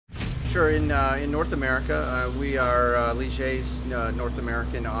Sure. In North America, we are Ligier's North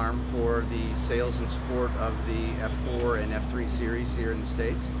American arm for the sales and support of the F4 and F3 series here in the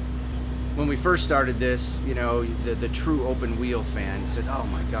States. When we first started this, you know, the true open wheel fan said, "Oh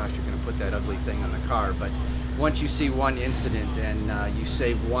my gosh, you're going to put that ugly thing on the car." But once you see one incident and you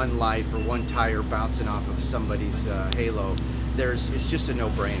save one life or one tire bouncing off of somebody's halo, it's just a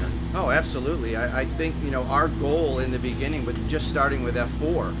no-brainer. Oh, absolutely. I think, you know, our goal in the beginning, with just starting with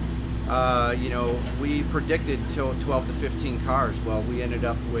F4, you know, we predicted 12 to 15 cars. Well, we ended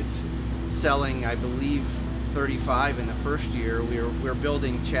up with selling, I believe, 35 in the first year. We're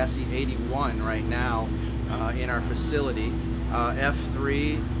building chassis 81 right now in our facility.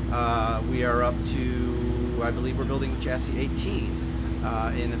 F3, we are up to, I believe we're building chassis 18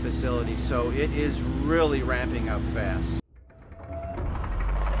 in the facility. So it is really ramping up fast.